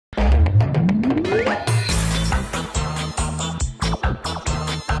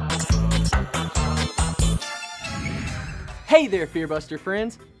Hey there, FearBuster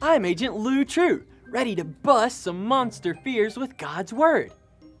friends. I'm Agent Lou True, ready to bust some monster fears with God's Word.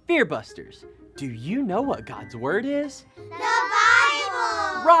 FearBusters, do you know what God's Word is? The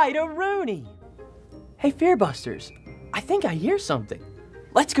Bible! Right-a-rooney! Hey, FearBusters, I think I hear something.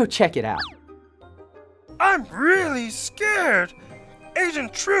 Let's go check it out. I'm really scared.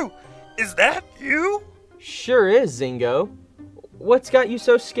 Agent True, is that you? Sure is, Zingo. What's got you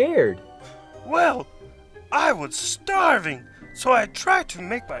so scared? Well, I was starving, so I tried to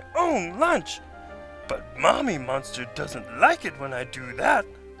make my own lunch. But Mommy Monster doesn't like it when I do that.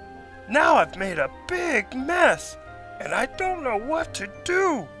 Now I've made a big mess, and I don't know what to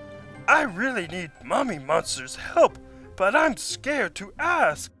do. I really need Mommy Monster's help, but I'm scared to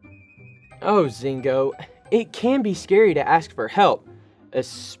ask. Oh, Zingo, it can be scary to ask for help,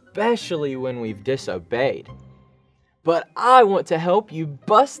 especially when we've disobeyed. But I want to help you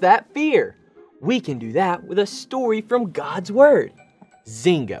bust that fear. We can do that with a story from God's Word.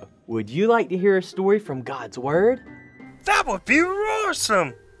 Zingo, would you like to hear a story from God's Word? That would be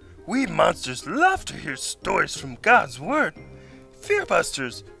awesome! We monsters love to hear stories from God's Word.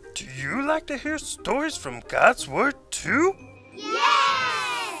 FearBusters, do you like to hear stories from God's Word too?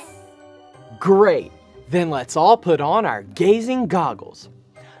 Yes! Great! Then let's all put on our gazing goggles.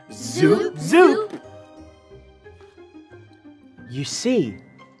 Zoop, zoop! You see,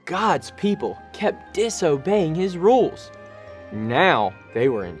 God's people kept disobeying His rules. Now they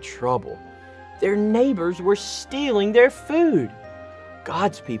were in trouble. Their neighbors were stealing their food.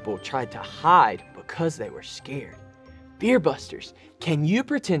 God's people tried to hide because they were scared. FearBusters, can you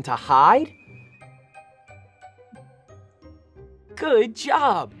pretend to hide? Good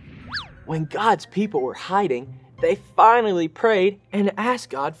job! When God's people were hiding, they finally prayed and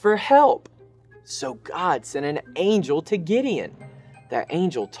asked God for help. So God sent an angel to Gideon. That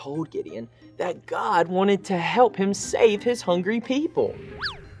angel told Gideon that God wanted to help him save his hungry people.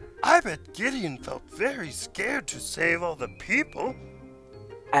 I bet Gideon felt very scared to save all the people.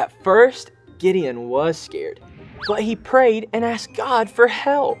 At first, Gideon was scared, but he prayed and asked God for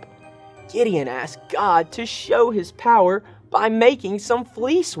help. Gideon asked God to show His power by making some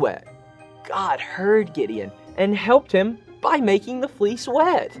fleece wet. God heard Gideon and helped him by making the fleece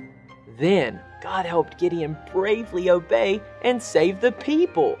wet. Then God helped Gideon bravely obey and save the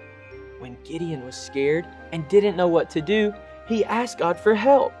people. When Gideon was scared and didn't know what to do, he asked God for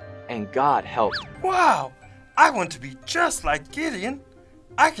help, and God helped. Wow! I want to be just like Gideon.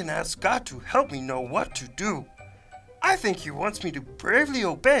 I can ask God to help me know what to do. I think He wants me to bravely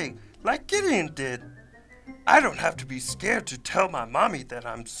obey like Gideon did. I don't have to be scared to tell my mommy that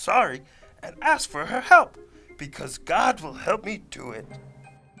I'm sorry and ask for her help, because God will help me do it.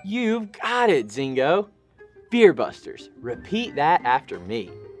 You've got it, Zingo. FearBusters, repeat that after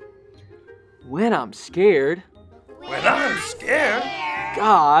me. When I'm scared,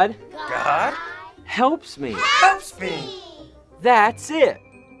 God helps me. Helps me. That's it.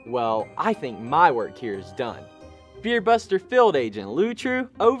 Well, I think my work here is done. FearBuster Field Agent Lou True,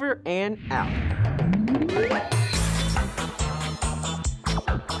 over and out.